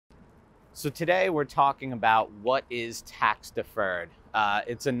So today we're talking about what is tax deferred.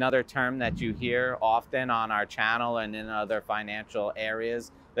 It's another term that you hear often on our channel and in other financial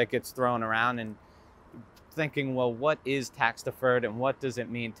areas that gets thrown around, and thinking, well, what is tax deferred and what does it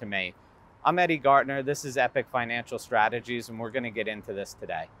mean to me? I'm Eddie Gartner. This is Epic Financial Strategies, and we're going to get into this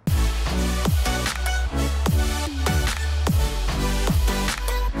today.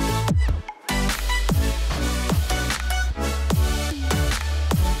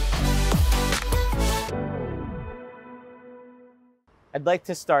 I'd like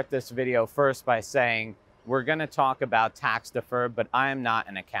to start this video first by saying we're going to talk about tax deferred, but I am not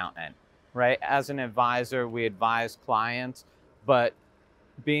an accountant, right? As an advisor, we advise clients, but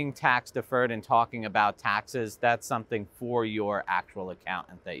being tax deferred and talking about taxes, that's something for your actual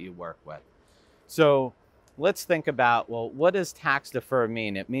accountant that you work with. So let's think about, well, what does tax deferred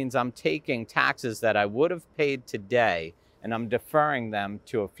mean? It means I'm taking taxes that I would have paid today and I'm deferring them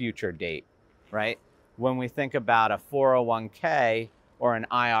to a future date, right? When we think about a 401k or an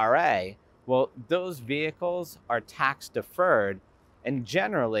IRA, well, those vehicles are tax deferred, and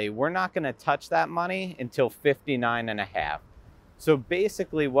generally we're not going to touch that money until 59 and a half. So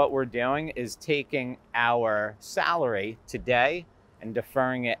basically what we're doing is taking our salary today and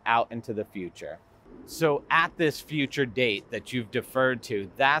deferring it out into the future. So at this future date that you've deferred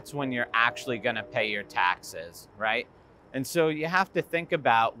to, that's when you're actually going to pay your taxes, right? And so you have to think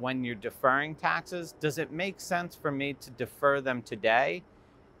about, when you're deferring taxes, does it make sense for me to defer them today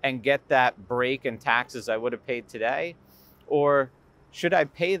and get that break in taxes I would have paid today? Or should I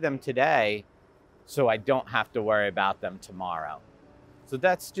pay them today so I don't have to worry about them tomorrow? So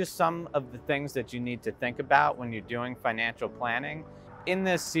that's just some of the things that you need to think about when you're doing financial planning. In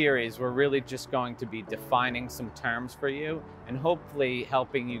this series, we're really just going to be defining some terms for you and hopefully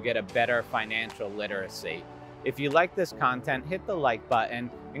helping you get a better financial literacy. If you like this content, hit the like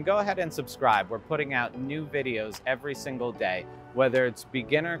button and go ahead and subscribe. We're putting out new videos every single day, whether it's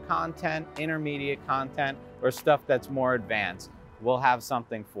beginner content, intermediate content, or stuff that's more advanced. We'll have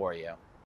something for you.